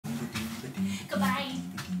Goodbye.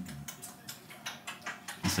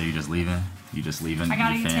 So you're just leaving? You just leaving I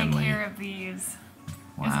gotta your take family? care of these.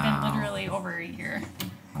 Wow. It's been literally over a year.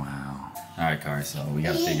 Wow. Alright, Kari, so we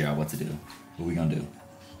gotta figure out what to do. What we gonna do?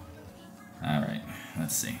 Alright,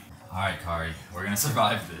 let's see. Alright, Kari, we're gonna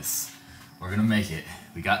survive this. We're gonna make it.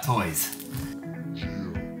 We got toys.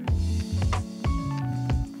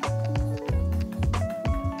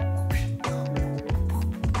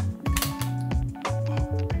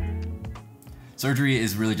 Surgery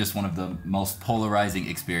is really just one of the most polarizing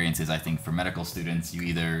experiences, I think, for medical students. You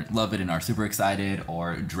either love it and are super excited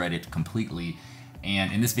or dread it completely.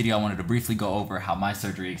 And in this video, I wanted to briefly go over how my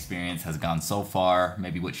surgery experience has gone so far,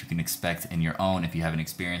 maybe what you can expect in your own if you haven't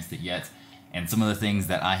experienced it yet, and some of the things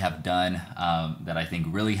that I have done that I think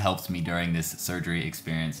really helped me during this surgery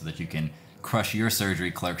experience so that you can crush your surgery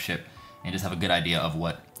clerkship and just have a good idea of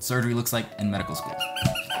what surgery looks like in medical school.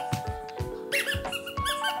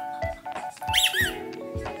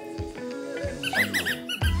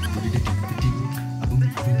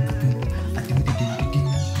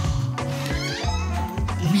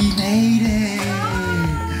 We made it!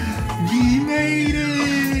 We made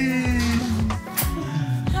it!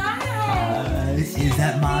 Hi! Is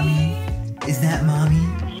that mommy? Is that mommy?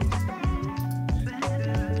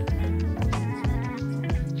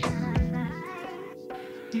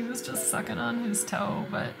 He was just sucking on his toe,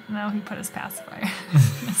 but now he put his pacifier in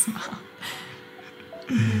his mouth.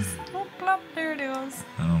 Oh, plop, there it is.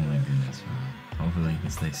 Oh my goodness, hopefully he can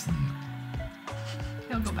stay asleep.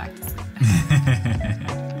 He'll go back to sleep.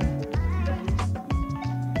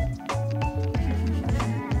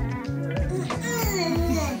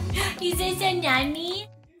 Is this a nanny?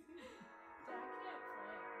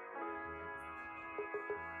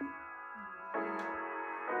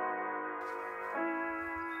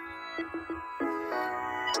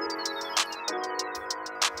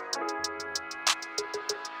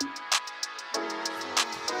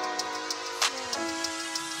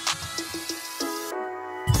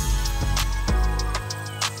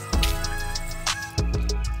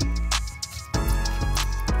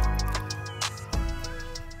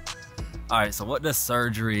 All right, so what does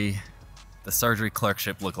the surgery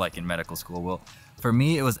clerkship look like in medical school? Well, for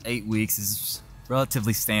me, it was 8 weeks. It's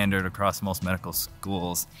relatively standard across most medical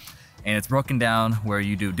schools. And it's broken down where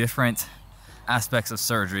you do different aspects of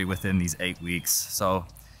surgery within these 8 weeks. So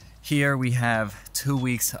here we have 2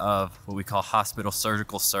 weeks of what we call hospital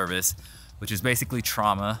surgical service, which is basically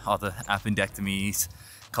trauma, all the appendectomies,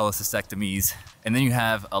 cholecystectomies. And then you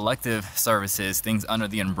have elective services, things under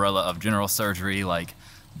the umbrella of general surgery like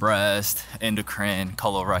breast, endocrine,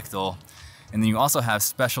 colorectal. And then you also have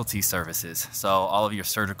specialty services. So all of your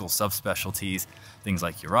surgical subspecialties, things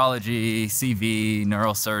like urology, CV,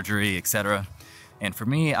 neurosurgery, etc. And for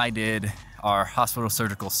me, I did our hospital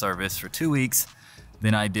surgical service for 2 weeks.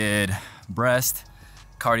 Then I did breast,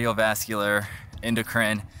 cardiovascular,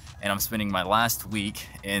 endocrine, and I'm spending my last week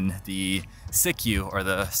in the SICU, or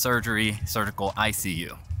the surgical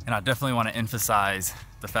ICU. And I definitely want to emphasize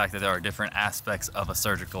the fact that there are different aspects of a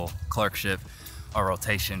surgical clerkship or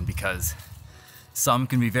rotation, because some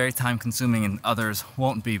can be very time consuming and others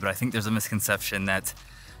won't be. But I think there's a misconception that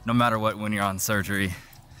no matter what, when you're on surgery,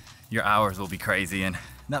 your hours will be crazy. And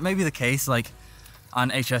that may be the case. Like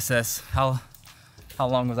on HSS, how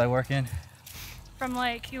long was I working? From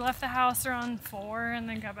like, you left the house around 4 and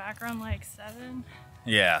then got back around like 7.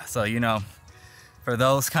 Yeah, so you know, for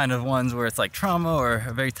those kind of ones where it's like trauma or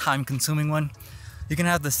a very time consuming one, you can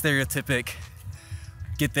have the stereotypic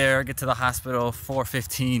get to the hospital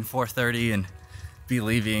 4:15, 4:30 and be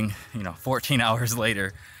leaving, 14 hours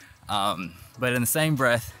later. But in the same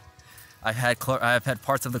breath, I've had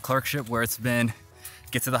parts of the clerkship where it's been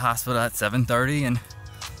get to the hospital at 7:30 and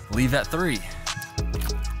leave at 3.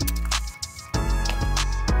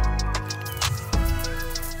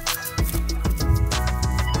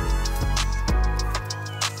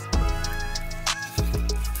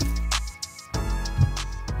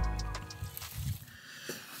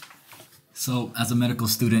 So as a medical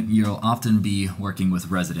student, you'll often be working with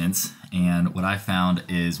residents, and what I found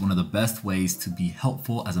is one of the best ways to be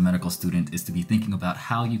helpful as a medical student is to be thinking about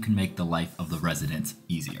how you can make the life of the resident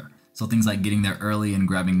easier. So things like getting there early and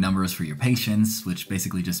grabbing numbers for your patients, which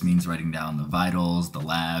basically just means writing down the vitals, the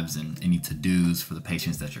labs, and any to-dos for the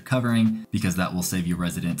patients that you're covering, because that will save your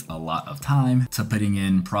resident a lot of time, to putting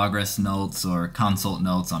in progress notes or consult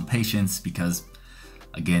notes on patients, because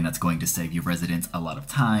again, that's going to save your residents a lot of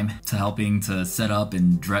time, to helping to set up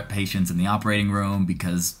and direct patients in the operating room,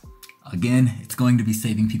 because again, it's going to be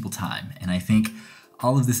saving people time. And I think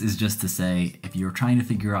all of this is just to say, if you're trying to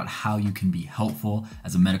figure out how you can be helpful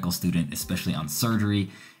as a medical student, especially on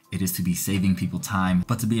surgery, It is to be saving people time.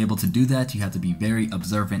 But to be able to do that, you have to be very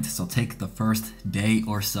observant. So take the first day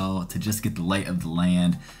or so to just get the lay of the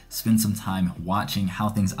land, spend some time watching how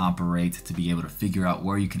things operate, to be able to figure out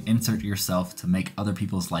where you can insert yourself to make other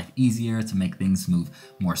people's life easier, to make things move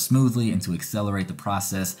more smoothly, and to accelerate the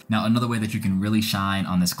process. Now, another way that you can really shine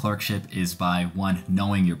on this clerkship is by 1,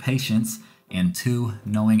 knowing your patients, and 2,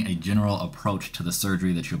 knowing a general approach to the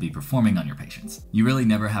surgery that you'll be performing on your patients. You really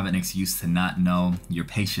never have an excuse to not know your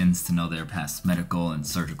patients, to know their past medical and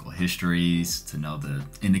surgical histories, to know the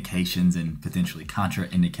indications and potentially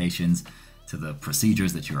contraindications to the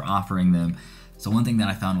procedures that you're offering them. So one thing that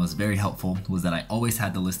I found was very helpful was that I always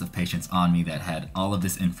had the list of patients on me that had all of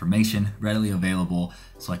this information readily available,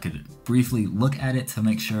 so I could briefly look at it to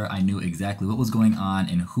make sure I knew exactly what was going on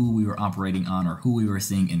and who we were operating on or who we were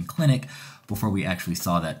seeing in clinic before we actually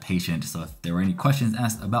saw that patient. So if there were any questions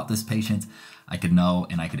asked about this patient, I could know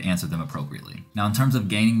and I could answer them appropriately. Now, in terms of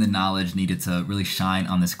gaining the knowledge needed to really shine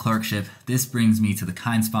on this clerkship, this brings me to the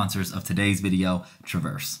kind sponsors of today's video,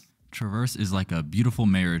 Traverse. Traverse is like a beautiful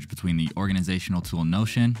marriage between the organizational tool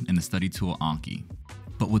Notion and the study tool Anki.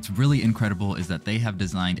 But what's really incredible is that they have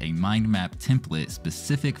designed a mind map template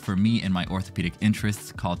specific for me and my orthopedic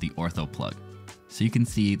interests called the Ortho Plug. So you can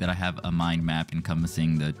see that I have a mind map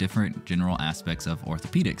encompassing the different general aspects of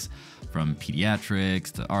orthopedics, from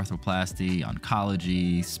pediatrics to arthroplasty,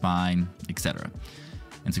 oncology, spine, etc.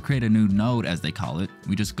 And to create a new node, as they call it,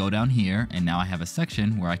 we just go down here, and now I have a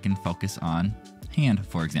section where I can focus on hand,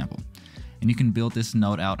 for example. And you can build this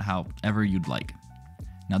node out however you'd like.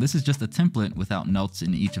 Now, this is just a template without notes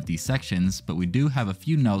in each of these sections, but we do have a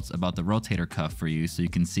few notes about the rotator cuff for you so you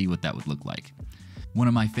can see what that would look like. One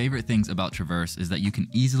of my favorite things about Traverse is that you can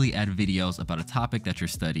easily add videos about a topic that you're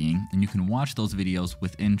studying, and you can watch those videos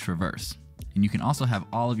within Traverse. And you can also have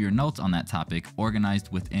all of your notes on that topic organized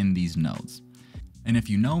within these nodes. And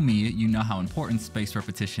if you know me, you know how important spaced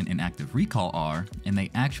repetition and active recall are, and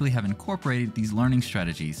they actually have incorporated these learning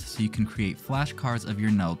strategies so you can create flashcards of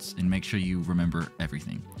your notes and make sure you remember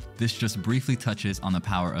everything. This just briefly touches on the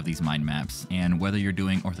power of these mind maps, and whether you're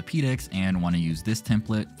doing orthopedics and want to use this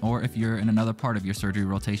template, or if you're in another part of your surgery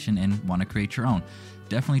rotation and want to create your own,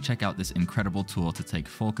 definitely check out this incredible tool to take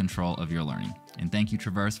full control of your learning. And thank you,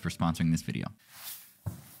 Traverse, for sponsoring this video.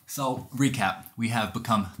 So, recap, we have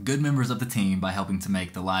become good members of the team by helping to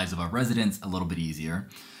make the lives of our residents a little bit easier.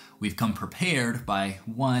 We've come prepared by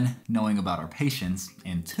 1, knowing about our patients,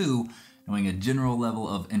 and 2, knowing a general level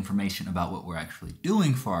of information about what we're actually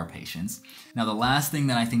doing for our patients. Now, the last thing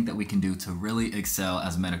that I think that we can do to really excel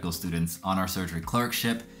as medical students on our surgery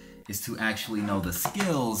clerkship is to actually know the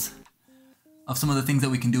skills of some of the things that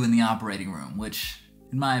we can do in the operating room, which,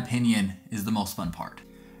 in my opinion, is the most fun part.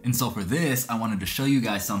 And so for this, I wanted to show you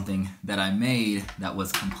guys something that I made that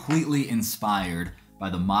was completely inspired by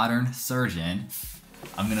the modern surgeon.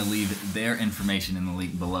 I'm gonna leave their information in the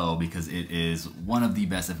link below because it is one of the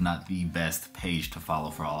best, if not the best, page to follow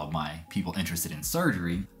for all of my people interested in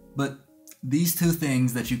surgery. But these 2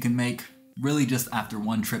 things that you can make really just after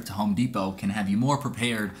 1 trip to Home Depot can have you more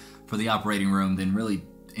prepared for the operating room than really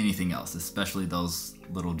anything else, especially those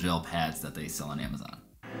little gel pads that they sell on Amazon.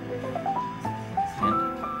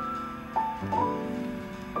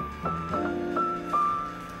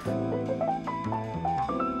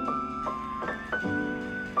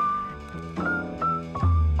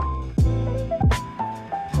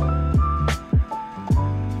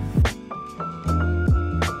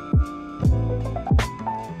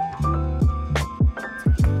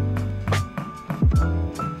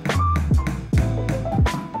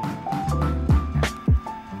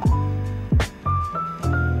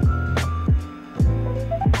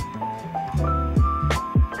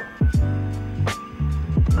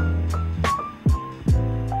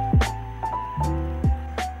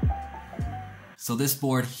 So this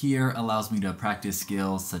board here allows me to practice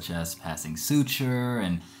skills such as passing suture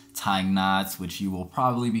and tying knots, which you will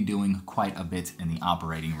probably be doing quite a bit in the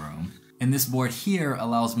operating room. And this board here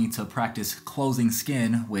allows me to practice closing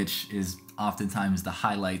skin, which is oftentimes the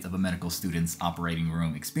highlight of a medical student's operating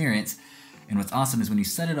room experience. And what's awesome is when you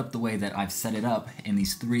set it up the way that I've set it up in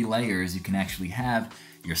these 3 layers, you can actually have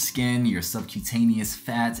your skin, your subcutaneous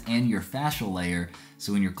fat, and your fascial layer.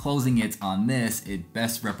 So when you're closing it on this, it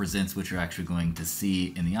best represents what you're actually going to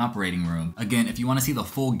see in the operating room. Again, if you want to see the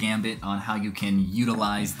full gambit on how you can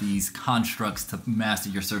utilize these constructs to master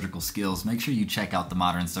your surgical skills, make sure you check out The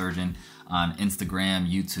Modern Surgeon on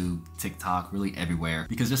Instagram, YouTube, TikTok, really everywhere.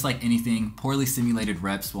 Because just like anything, poorly simulated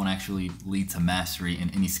reps won't actually lead to mastery in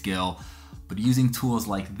any skill, But using tools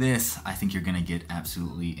like this, I think you're gonna get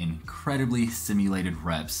absolutely incredibly simulated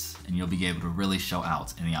reps, and you'll be able to really show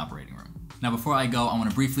out in the operating room. Now before I go, I want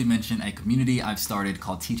to briefly mention a community I've started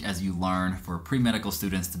called Teach As You Learn for pre-medical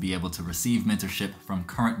students to be able to receive mentorship from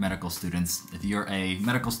current medical students. If you're a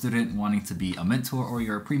medical student wanting to be a mentor, or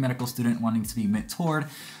you're a pre-medical student wanting to be mentored,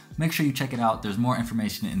 make sure you check it out. There's more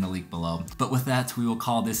information in the link below. But with that, we will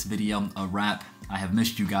call this video a wrap. I have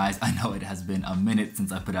missed you guys. I know it has been a minute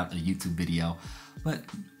since I put out a YouTube video, but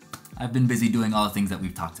I've been busy doing all the things that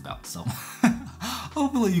we've talked about, so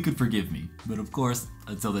hopefully you could forgive me. But of course,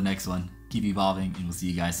 until the next one, keep evolving, and we'll see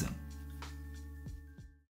you guys soon.